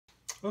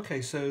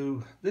Okay,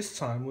 so this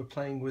time we're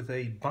playing with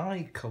a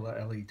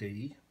bicolor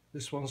LED.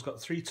 This one's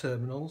got 3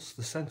 terminals.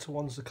 The centre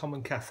one's the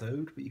common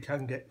cathode, but you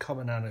can get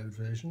common anode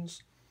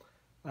versions.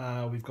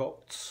 We've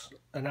got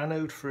an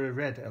anode for a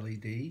red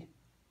LED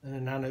and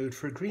an anode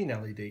for a green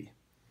LED.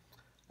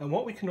 And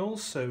what we can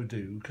also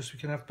do, because we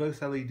can have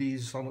both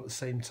LEDs on at the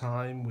same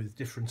time with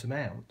different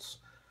amounts,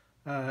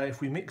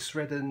 if we mix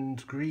red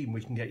and green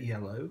we can get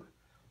yellow,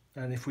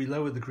 and if we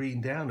lower the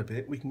green down a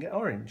bit we can get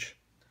orange.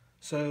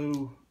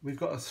 So we've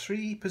got a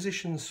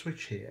 3-position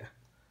switch here,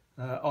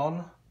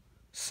 on,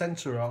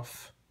 centre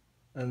off,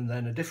 and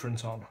then a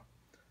different on.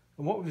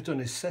 And what we've done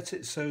is set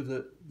it so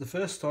that the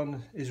first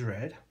on is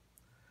red.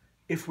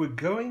 If we're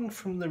going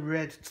from the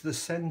red to the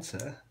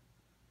centre,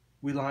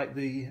 we light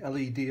the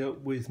LED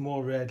up with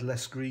more red,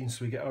 less green,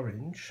 so we get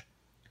orange.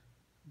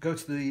 Go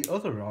to the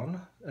other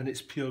on, and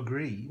it's pure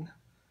green.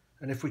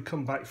 And if we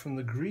come back from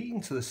the green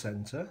to the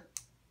centre,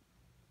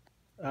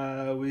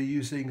 we're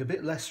using a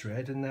bit less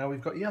red, and now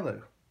we've got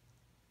yellow.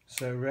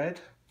 So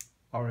red,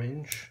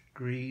 orange,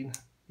 green,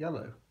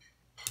 yellow.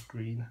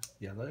 Green,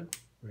 yellow,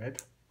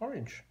 red,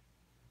 orange.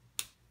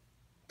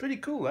 Pretty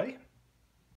cool, eh?